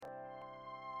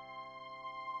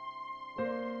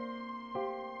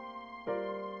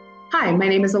Hi, my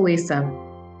name is Elisa.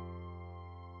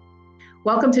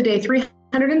 Welcome to day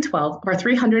 312 of our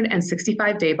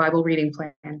 365-day Bible reading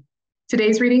plan.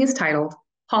 Today's reading is titled,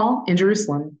 Paul in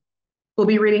Jerusalem. We'll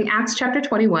be reading Acts chapter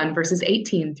 21, verses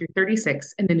 18 through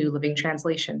 36 in the New Living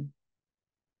Translation.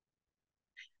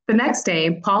 The next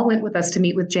day, Paul went with us to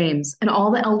meet with James, and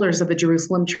all the elders of the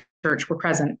Jerusalem church were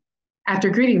present. After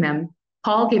greeting them,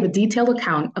 Paul gave a detailed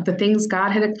account of the things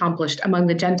God had accomplished among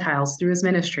the Gentiles through his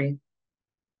ministry.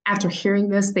 After hearing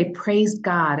this, they praised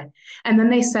God. And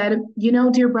then they said, "You know,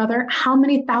 dear brother, how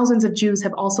many thousands of Jews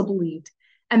have also believed,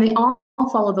 and they all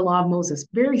follow the law of Moses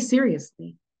very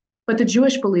seriously. But the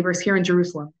Jewish believers here in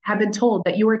Jerusalem have been told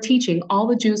that you are teaching all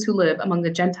the Jews who live among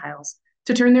the Gentiles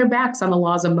to turn their backs on the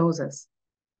laws of Moses.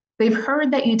 They've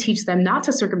heard that you teach them not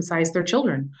to circumcise their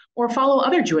children or follow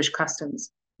other Jewish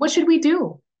customs. What should we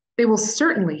do? They will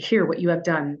certainly hear what you have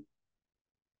done.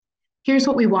 Here's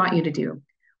what we want you to do.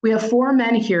 We have 4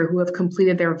 men here who have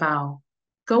completed their vow.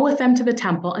 Go with them to the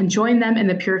temple and join them in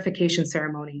the purification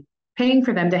ceremony, paying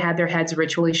for them to have their heads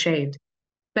ritually shaved.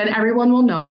 Then everyone will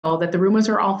know that the rumors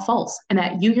are all false and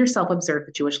that you yourself observe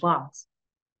the Jewish laws.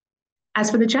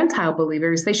 As for the Gentile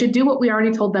believers, they should do what we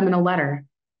already told them in a letter.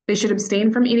 They should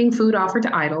abstain from eating food offered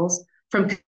to idols,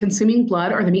 from consuming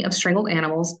blood or the meat of strangled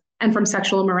animals, and from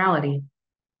sexual immorality."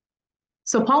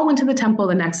 So Paul went to the temple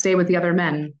the next day with the other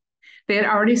men. They had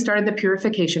already started the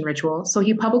purification ritual, so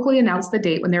he publicly announced the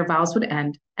date when their vows would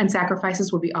end and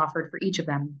sacrifices would be offered for each of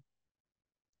them.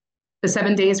 The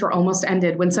 7 days were almost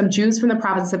ended when some Jews from the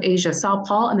province of Asia saw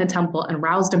Paul in the temple and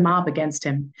roused a mob against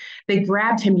him. They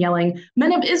grabbed him, yelling,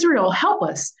 "Men of Israel, help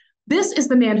us! This is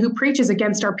the man who preaches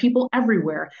against our people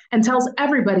everywhere and tells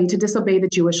everybody to disobey the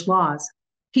Jewish laws.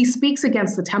 He speaks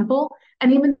against the temple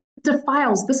and even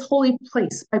defiles this holy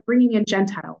place by bringing in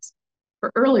Gentiles."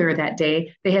 For earlier that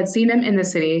day, they had seen him in the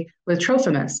city with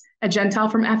Trophimus, a Gentile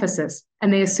from Ephesus,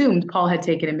 and they assumed Paul had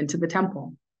taken him into the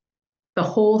temple. The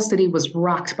whole city was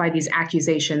rocked by these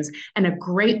accusations, and a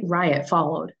great riot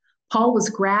followed. Paul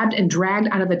was grabbed and dragged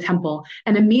out of the temple,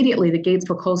 and immediately the gates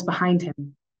were closed behind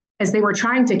him. As they were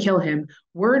trying to kill him,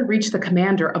 word reached the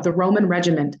commander of the Roman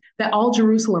regiment that all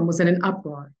Jerusalem was in an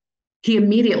uproar. He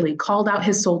immediately called out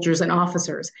his soldiers and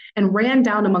officers and ran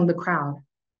down among the crowd.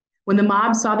 When the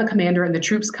mob saw the commander and the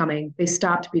troops coming, they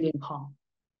stopped beating Paul.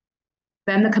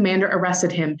 Then the commander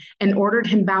arrested him and ordered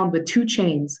him bound with 2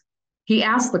 chains. He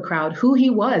asked the crowd who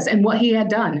he was and what he had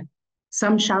done.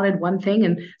 Some shouted one thing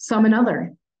and some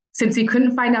another. Since he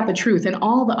couldn't find out the truth in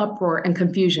all the uproar and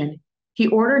confusion, he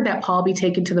ordered that Paul be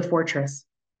taken to the fortress.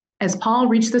 As Paul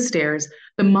reached the stairs,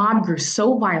 the mob grew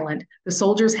so violent, the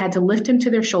soldiers had to lift him to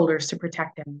their shoulders to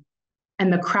protect him.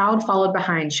 And the crowd followed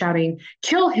behind, shouting,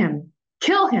 "Kill him!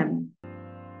 Kill him!"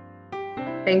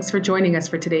 Thanks for joining us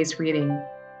for today's reading.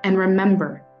 And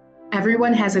remember,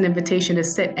 everyone has an invitation to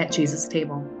sit at Jesus'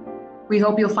 table. We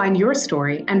hope you'll find your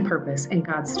story and purpose in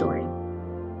God's story.